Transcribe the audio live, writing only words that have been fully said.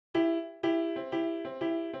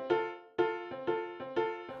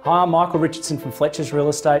Hi, I'm Michael Richardson from Fletchers Real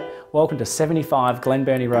Estate. Welcome to 75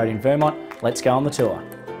 Glenburnie Road in Vermont. Let's go on the tour.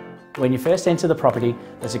 When you first enter the property,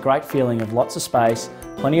 there's a great feeling of lots of space,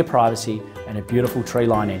 plenty of privacy and a beautiful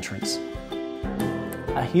tree-lined entrance.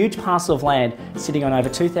 A huge parcel of land sitting on over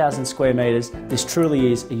 2,000 square metres, this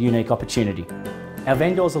truly is a unique opportunity. Our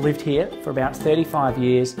vendors have lived here for about 35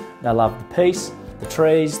 years. They love the peace, the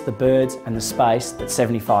trees, the birds and the space that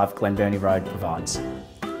 75 Glenburnie Road provides.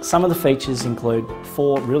 Some of the features include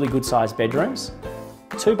 4 really good sized bedrooms,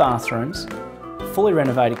 2 bathrooms, fully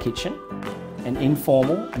renovated kitchen, and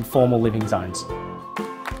informal and formal living zones.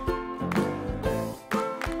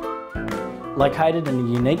 Located in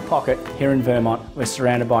a unique pocket here in Vermont, we're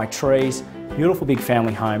surrounded by trees, beautiful big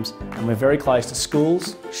family homes, and we're very close to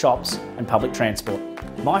schools, shops and public transport.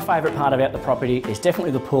 My favourite part about the property is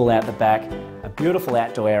definitely the pool out the back, a beautiful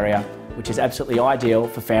outdoor area which is absolutely ideal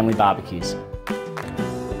for family barbecues.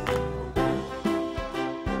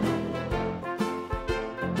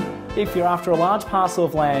 If you're after a large parcel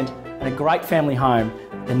of land and a great family home,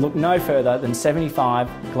 then look no further than 75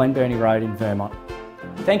 Glenburnie Road in Vermont.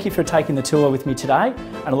 Thank you for taking the tour with me today,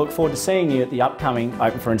 and I look forward to seeing you at the upcoming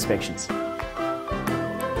Open for Inspections.